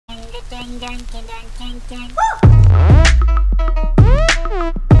Ding, ding, ding, ding, ding, ding.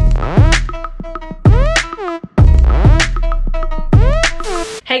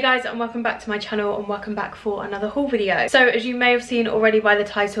 Hey guys, and welcome back to my channel, and welcome back for another haul video. So as you may have seen already by the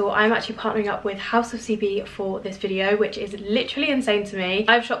title, I'm actually partnering up with House of CB for this video, which is literally insane to me.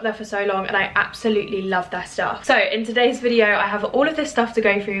 I've shopped there for so long and I absolutely love their stuff. So in today's video I have all of this stuff to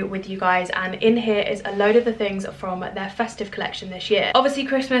go through with you guys, and in here is a load of the things from their festive collection this year. Obviously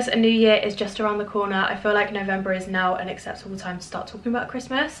Christmas and New Year is just around the corner. I feel like November is now an acceptable time to start talking about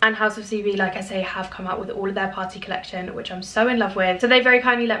Christmas, and House of CB, like I say, have come out with all of their party collection, which I'm so in love with. So they very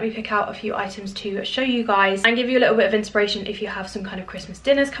kindly let me pick out a few items to show you guys and give you a little bit of inspiration if you have some kind of Christmas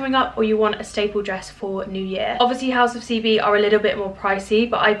dinners coming up or you want a staple dress for New Year. Obviously House of CB are a little bit more pricey,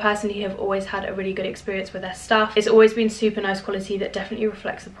 but I personally have always had a really good experience with their stuff. It's always been super nice quality that definitely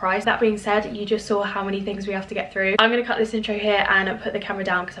reflects the price. That being said, you just saw how many things we have to get through. I'm going to cut this intro here and put the camera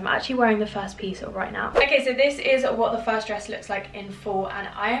down because I'm actually wearing the first piece right now. Okay, so this is what the first dress looks like in full, and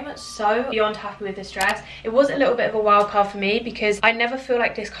I am so beyond happy with this dress. It was a little bit of a wild card for me because I never feel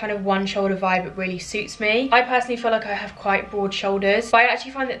like this kind of one shoulder vibe really suits me. I personally feel like I have quite broad shoulders, but I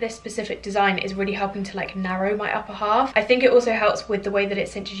actually find that this specific design is really helping to like narrow my upper half. I think it also helps with the way that it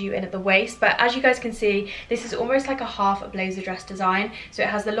cinches you in at the waist, but as you guys can see, this is almost like a half blazer dress design. So it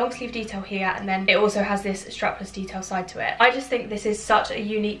has the long sleeve detail here, and then it also has this strapless detail side to it. I just think this is such a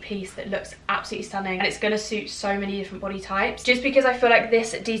unique piece that looks absolutely stunning, and it's going to suit so many different body types, just because I feel like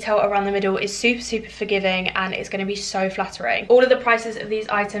this detail around the middle is super forgiving and it's going to be so flattering. All of the prices of these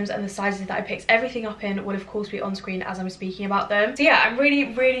items and the sizes that I picked everything up in will of course be on screen as I'm speaking about them. So yeah, I'm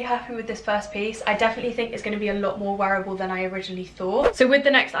really happy with this first piece. I definitely think it's going to be a lot more wearable than I originally thought. So with the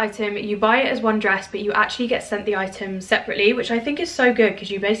next item, you buy it as one dress, but you actually get sent the items separately, which I think is so good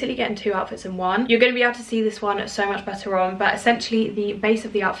because you basically get in two outfits in one. You're going to be able to see this one so much better on, but essentially the base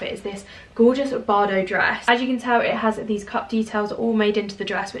of the outfit is this gorgeous Bardo dress. As you can tell, it has these cup details all made into the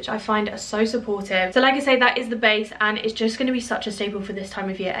dress, which I find are so supportive. So like I say, that is the base, and it's just going to be such a staple for this time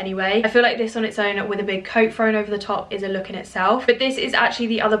of year anyway. I feel like this on its own with a big coat thrown over the top is a look in itself, but this is actually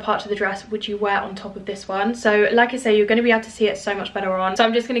the other part of the dress which you wear on top of this one. So like I say, you're going to be able to see it so much better on. So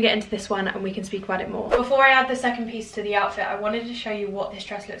I'm just going to get into this one and we can speak about it more. Before I add the second piece to the outfit, I wanted to show you what this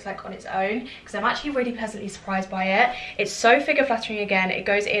dress looks like on its own, because I'm actually really pleasantly surprised by it. It's so figure flattering again. It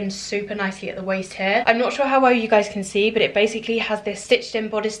goes in super nicely at the waist here. I'm not sure how well you guys can see, but it basically has this stitched in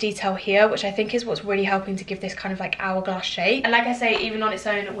bodice detail here, which I think is what's really helping to give this kind of like hourglass shape. And like I say, even on its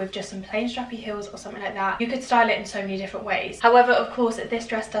own with just some plain strappy heels or something like that, you could style it in so many different ways. However, of course, this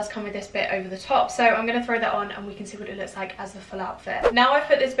dress does come with this bit over the top, so I'm going to throw that on and we can see what it looks like as the full outfit. Now I've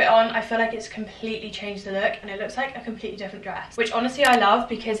put this bit on, I feel like it's completely changed the look and it looks like a completely different dress, which honestly I love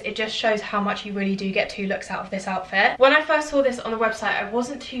because it just shows how much you really do get two looks out of this outfit. When I first saw this on the website, I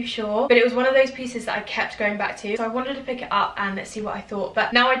wasn't too sure, but it was one of those pieces that I kept going back to, so I wanted to pick it up and see what I thought.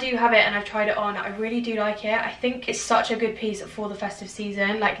 But now I do have it and I've tried it on. I really do like it. I think it's such a good piece for the festive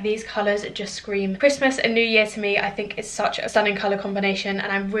season. Like, these colours just scream Christmas and New Year to me. I think it's such a stunning colour combination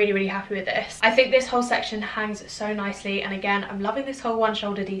and I'm really happy with this. I think this whole section hangs so nicely, and again, I'm loving this whole one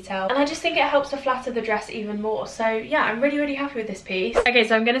shoulder detail, and I just think it helps to flatter the dress even more. So yeah, I'm really happy with this piece. Okay,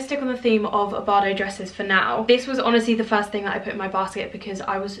 so I'm going to stick on the theme of Bardo dresses for now. This was honestly the first thing that I put in my basket because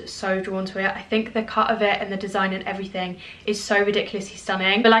I was so drawn to it. I think the cut of it and the design and everything is so ridiculously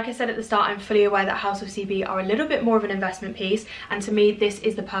stunning. But like I said at the start, I'm fully aware that House of CB are a little bit more of an investment piece, and to me this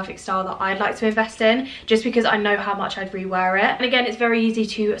is the perfect style that I'd like to invest in, just because I know how much I'd rewear it. And again, it's very easy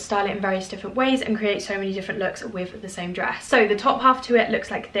to style it in various different ways and create so many different looks with the same dress. So the top half to it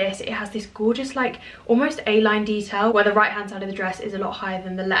looks like this. It has this gorgeous like almost A-line detail where the right hand side of the dress is a lot higher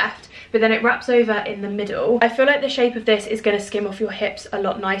than the left, but then it wraps over in the middle. I feel like the shape of this is going to skim off your hips a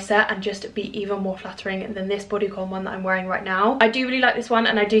lot nicer and just be even more flattering than this bodycon one that I'm wearing right now. I do really like this one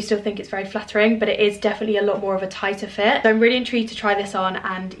and I do still think it's very flattering, but it is definitely a lot more of a tighter fit. So I'm really intrigued to try this on,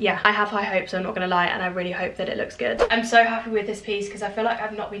 and yeah, I have high hopes, I'm not gonna lie, and I really hope that it looks good. I'm so happy with this piece because I feel like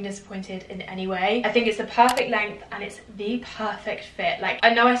I've not been disappointed in any way. I think it's the perfect length and it's the perfect fit. Like,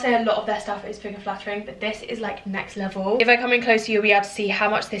 I know I say a lot of their stuff is figure flattering, but this is like next level. If I come in closer, you'll be able to see how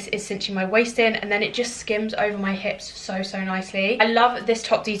much this is cinching my waist in, and then it just skims over my hips so nicely. I love this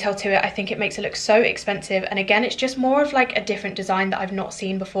top detail to it. I think it makes it look so expensive, and again, it's just more of like a different design that I've not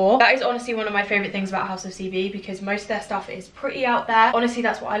seen before. That is honestly one of my favorite things about House of CB, because most of their stuff is pretty out out there. Honestly,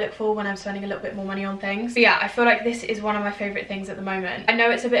 that's what I look for when I'm spending a little bit more money on things. But yeah, I feel like this is one of my favorite things at the moment. I know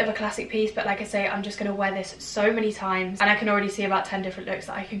it's a bit of a classic piece, but like I say, I'm just going to wear this so many times and I can already see about 10 different looks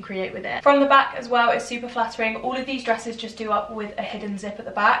that I can create with it. From the back as well, it's super flattering. All of these dresses just do up with a hidden zip at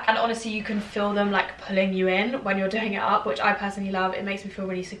the back, and honestly you can feel them like pulling you in when you're doing it up, which I personally love. It makes me feel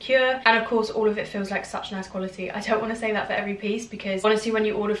really secure, and of course all of it feels like such nice quality. I don't want to say that for every piece, because honestly when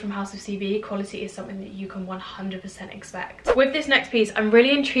you order from House of CB, quality is something that you can 100% expect. With this next piece, I'm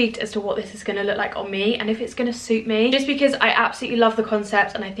really intrigued as to what this is going to look like on me and if it's going to suit me, just because I absolutely love the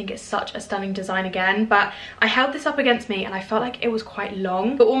concept and I think it's such a stunning design again. But I held this up against me and I felt like it was quite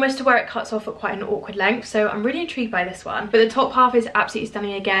long, but almost to where it cuts off at quite an awkward length, so I'm really intrigued by this one. But the top half is absolutely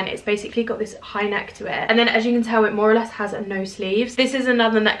stunning again. It's basically got this high neck to it, and then as you can tell, it more or less has no sleeves. This is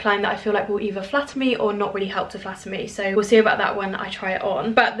another neckline that I feel like will either flatter me or not really help to flatter me, so we'll see about that when I try it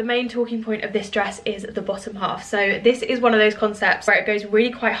on. But the main talking point of this dress is the bottom half. So this is one of those concepts where it goes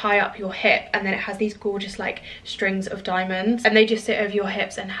really quite high up your hip, and then it has these gorgeous like strings of diamonds, and they just sit over your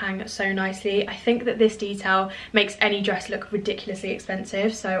hips and hang so nicely. I think that this detail makes any dress look ridiculously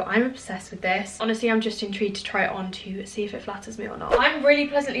expensive, so I'm obsessed with this. Honestly, I'm just intrigued to try it on to see if it flatters me or not. I'm really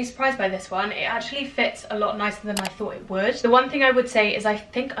pleasantly surprised by this one. It actually fits a lot nicer than I thought it would. The one thing I would say is I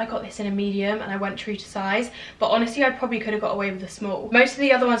think I got this in a medium and I went true to size, but honestly I probably could have got away with a small. Most of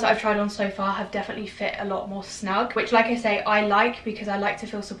the other ones that I've tried on so far have definitely fit a lot more snug, which like I say, I like, because I like to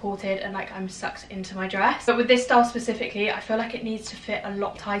feel supported and like I'm sucked into my dress. But with this style specifically, I feel like it needs to fit a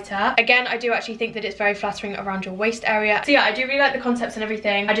lot tighter. Again, I do actually think that it's very flattering around your waist area. So yeah, I do really like the concepts and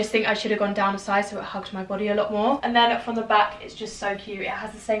everything. I just think I should have gone down a size so it hugged my body a lot more. And then from the back, it's just so cute. It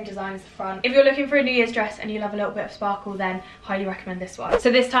has the same design as the front. If you're looking for a New Year's dress and you love a little bit of sparkle, then highly recommend this one.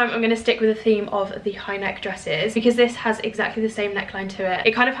 So this time I'm going to stick with the theme of the high neck dresses, because this has exactly the same neckline to it.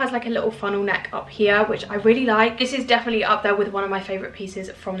 It kind of has like a little funnel neck up here, which I really like. This is definitely up there with one of my favorite pieces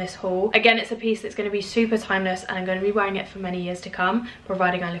from this haul. Again, it's a piece that's going to be super timeless and I'm going to be wearing it for many years to come,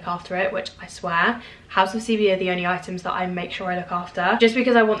 providing I look after it, which I swear House of CB are the only items that I make sure I look after, just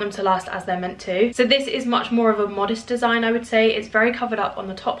because I want them to last as they're meant to. So this is much more of a modest design, I would say. It's very covered up on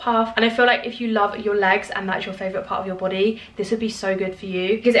the top half, and I feel like if you love your legs and that's your favorite part of your body, this would be so good for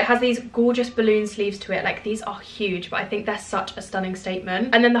you, because it has these gorgeous balloon sleeves to it. Like, these are huge, but I think they're such a stunning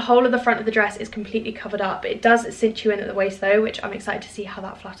statement. And then the whole of the front of the dress is completely covered up. It does cinch you in at the waist though, which I'm excited to see how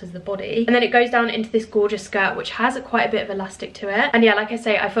that flatters the body. And then it goes down into this gorgeous skirt, which has quite a bit of elastic to it. And yeah, like I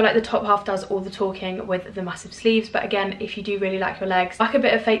say, I feel like the top half does all the talking with the massive sleeves, but again, if you do really like your legs, whack a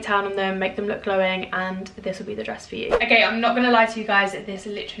bit of fake tan on them, make them look glowing, and this will be the dress for you. Okay, I'm not gonna lie to you guys, this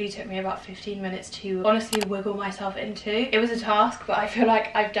literally took me about 15 minutes to honestly wiggle myself into. It was a task, but I feel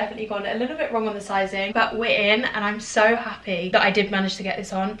like I've definitely gone a little bit wrong on the sizing, but we're in, and I'm so happy that I did manage to get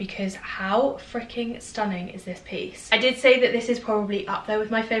this on, because how freaking stunning is this piece? I did say that this is probably up there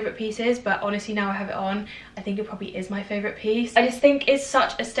with my favorite pieces, but honestly now I have it on, I think it probably is my favorite piece. I just think it's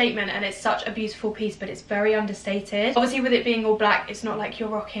such a statement and it's such a beautiful piece, but it's very understated. Obviously with it being all black, it's not like you're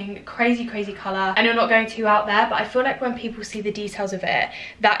rocking crazy colour and you're not going too out there, but I feel like when people see the details of it,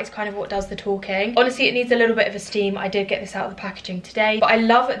 that is kind of what does the talking. Honestly, it needs a little bit of esteem. I did get this out of the packaging today, but I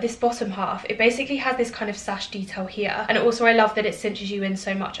love this bottom half. It basically has this kind of sash detail here, and also I love that it cinches you in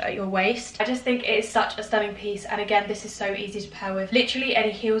so much at your waist. I just think it is such a stunning piece, and again, this is so easy to pair with literally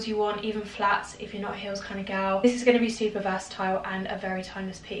any heels you want, even flats if you're not a heels kind of gal. This is going to be super versatile and a very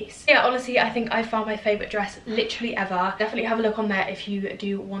timeless piece. Yeah, honestly, I think I found my favourite dress literally ever. Definitely have a look on there if you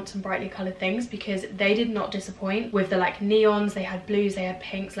do want some brightly coloured things, because they did not disappoint with the like neons. They had blues, they had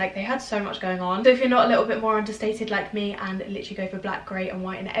pinks, like they had so much going on. So if you're not a little bit more understated like me and literally go for black, grey and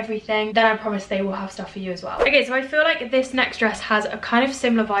white and everything, then I promise they will have stuff for you as well. Okay, so I feel like this next dress has a kind of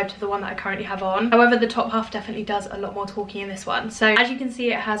similar vibe to the one that I currently have on. However, the top half definitely does a lot more talking in this one. So as you can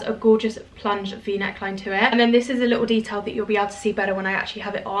see, it has a gorgeous plunge V neckline to it, and then this is a little detail that you'll be able to see better when I actually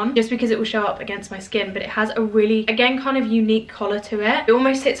have it on, just because it will show up against my skin, but it has a really, again, kind of unique collar to it. It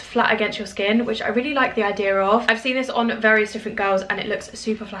almost sits flat against your skin, which I really like the idea of. I've seen this on various different girls and it looks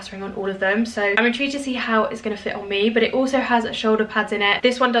super flattering on all of them, so I'm intrigued to see how it's going to fit on me. But it also has shoulder pads in it.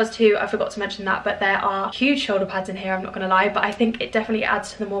 This one does too, I forgot to mention that, but there are huge shoulder pads in here, I'm not gonna lie, but I think it definitely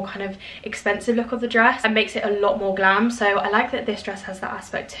adds to the more kind of expensive look of the dress and makes it a lot more glam, so I like that this dress has that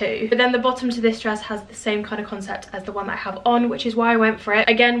aspect too. But then the bottom to this dress has the same kind of concept as the one that I have on, which is why I went for it.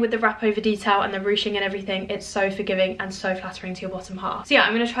 Again, with the wrap over detail and the ruching and everything, it's so forgiving and so flattering to your bottom half. So yeah,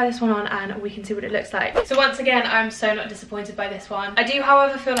 I'm gonna try this one on and we can see what it looks like. So once again, I'm so not disappointed by this one. I do,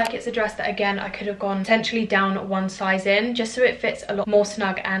 however, feel like it's a dress that, again, I could have gone potentially down one size in, just so it fits a lot more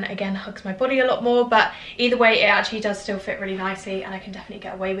snug and again hugs my body a lot more. But either way, it actually does still fit really nicely and I can definitely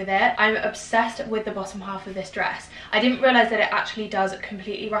get away with it. I'm obsessed with the bottom half of this dress. I didn't realise that it actually does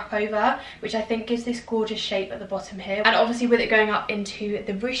completely wrap over, which I think gives this gorgeous shape at the bottom here. And obviously with it going up into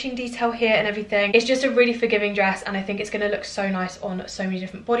the ruching detail here and everything, it's just a really forgiving dress, and I think it's going to look so nice on so many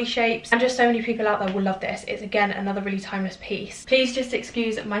different body shapes, and just so many people out there will love this. It's again another really timeless piece. Please just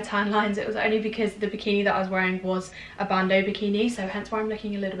excuse my tan lines. It was only because the bikini that I was wearing was a bandeau bikini, so hence why I'm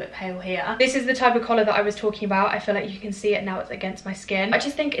looking a little bit pale here. This is the type of collar that I was talking about. I feel like you can see it now, it's against my skin. I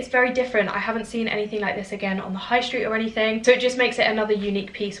just think it's very different. I haven't seen anything like this again on the high street or anything, so it just makes it another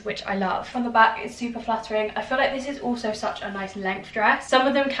unique piece, which I love. From the back, it's super flattering. I feel like this is also such a nice length dress. Some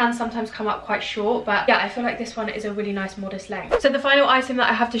of them can sometimes come up quite short, but yeah, I feel like this one is a really nice modest length. So the final item that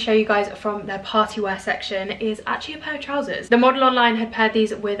I have to show you guys from their party wear section is actually a pair of trousers. The model online had paired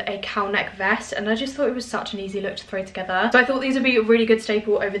these with a cow neck vest, and I just thought it was such an easy look to throw together. So I thought these would be a really good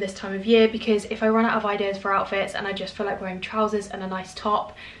staple over this time of year, because if I run out of ideas for outfits and I just feel like wearing trousers and a nice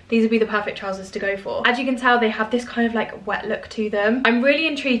top, these would be the perfect trousers to go for. As you can tell, they have this kind of like wet look to them. I'm really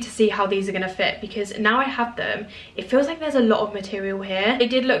intrigued to see how these are going to fit, because now I have them, it feels like there's a lot of material here. They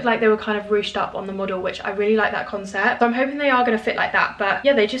did look like they were kind of ruched up on the model, which I really like that concept. So I'm hoping they are going to fit like that, but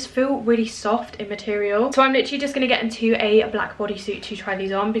yeah, they just feel really soft in material. So I'm literally just going to get into a black bodysuit to try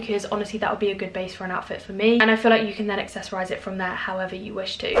these on, because honestly that would be a good base for an outfit for me, and I feel like you can then accessorize it from there however you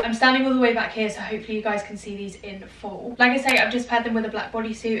wish to. I'm standing all the way back here, so hopefully you guys can see these in full. Like I say, I've just paired them with a black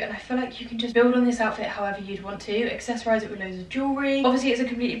bodysuit, and I feel like you can just build on this outfit however you'd want to, accessorize it with loads of jewelry. Obviously it's a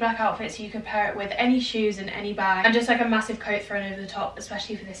completely black outfit, so you can pair it with any shoes and any bag, and just like a massive coat thrown over the top,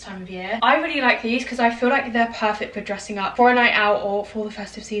 especially for this time of year. I really like these because I feel like they're perfect for dressing up for a night out or for the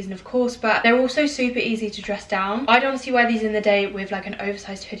festive season, of course, but they're also super easy to dress down. I'd honestly wear these in the day with like an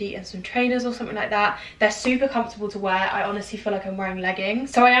oversized hoodie and some trainers or something like that. They're super comfortable to wear. I honestly feel like I'm wearing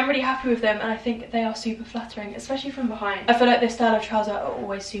leggings, so I am really happy with them, and I think they are super flattering, especially from behind. I feel like this style of trouser are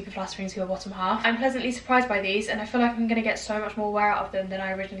always super flattering to your bottom half. I'm pleasantly surprised by these, and I feel like I'm going to get so much more wear out of them than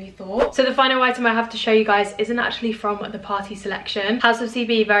I originally thought. So the final item I have to show you guys isn't actually from the party selection. House of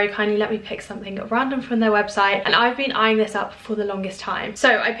CB very kindly let me pick something random from their website, and I've been eyeing this up for the longest time.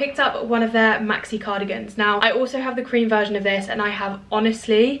 So I picked up one of their maxi cardigans. Now I also have the cream version of this, and I have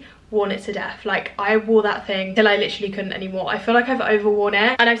honestly worn it to death. Like, I wore that thing till I literally couldn't anymore. I feel like I've overworn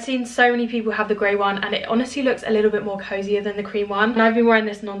it, and I've seen so many people have the grey one, and it honestly looks a little bit more cozier than the cream one, and I've been wearing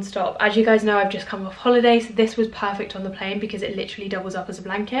this non-stop. As you guys know, I've just come off holiday, so this was perfect on the plane because it literally doubles up as a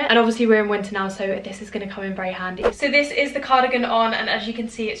blanket, and obviously we're in winter now, so this is going to come in very handy. So this is the cardigan on, and as you can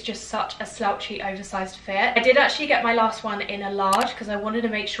see, it's just such a slouchy oversized fit. I did actually get my last one in a large because I wanted to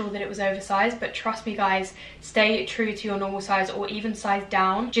make sure that it was oversized, but trust me guys, stay true to your normal size or even size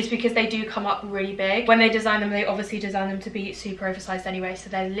down, just because they do come up really big. When they design them, they obviously design them to be super oversized anyway, so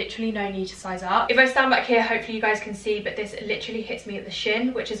there's literally no need to size up. If I stand back here, hopefully you guys can see, but this literally hits me at the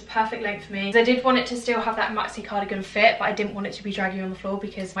shin, which is perfect length for me. I did want it to still have that maxi cardigan fit, but I didn't want it to be draggy on the floor,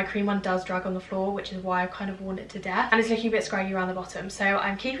 because my cream one does drag on the floor, which is why I've kind of worn it to death, and it's looking a bit scraggy around the bottom. So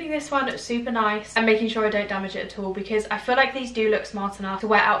I'm keeping this one super nice and making sure I don't damage it at all, because I feel like these do look smart enough to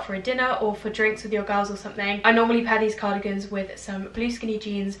wear out for a dinner or for drinks with your girls or something. I normally pair these cardigans with some blue skinny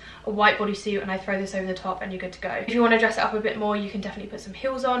jeans, a white bodysuit, and I throw this over the top and you're good to go. If you want to dress it up a bit more, you can definitely put some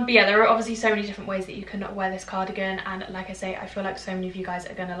heels on. But yeah, there are obviously so many different ways that you can wear this cardigan, and like I say, I feel like so many of you guys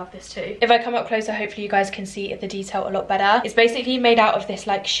are gonna love this too. If I come up closer, hopefully you guys can see the detail a lot better. It's basically made out of this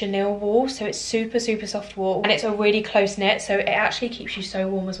like chenille wool, so it's super soft wool, and it's a really close knit, so it actually keeps you so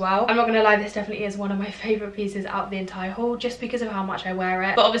warm as well. I'm not gonna lie, this definitely is one of my favorite pieces out of the entire haul, just because of how much I wear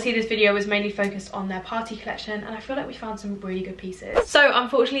it. But obviously this video was mainly focused on their party collection, and I feel like we found some really good pieces. So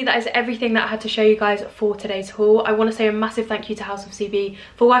unfortunately that is everything that I had to show you guys for today's haul. I want to say a massive thank you to House of CB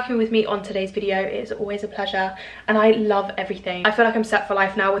for working with me on today's video. It is always a pleasure, and I love everything. I feel like I'm set for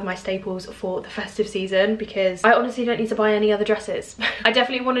life now with my staples for the festive season, because I honestly don't need to buy any other dresses. I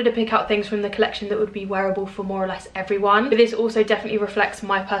definitely wanted to pick out things from the collection that would be wearable for more or less everyone, but this also definitely reflects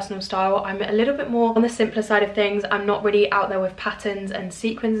my personal style. I'm a little bit more on the simpler side of things. I'm not really out there with patterns and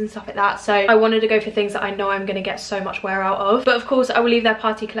sequins and stuff like that, so I wanted to go for things that I know I'm going to get so much wear out of. But of course I will leave their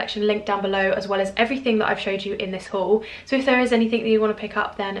party collection linked down below, as well as everything that I've showed you in this haul. So if there is anything that you want to pick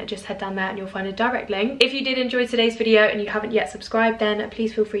up, then just head down there and you'll find a direct link. If you did enjoy today's video and you haven't yet subscribed, then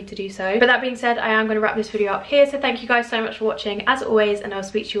please feel free to do so. But that being said, I am going to wrap this video up here, so thank you guys so much for watching as always, and I'll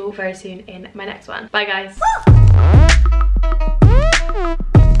speak to you all very soon in my next one. Bye guys.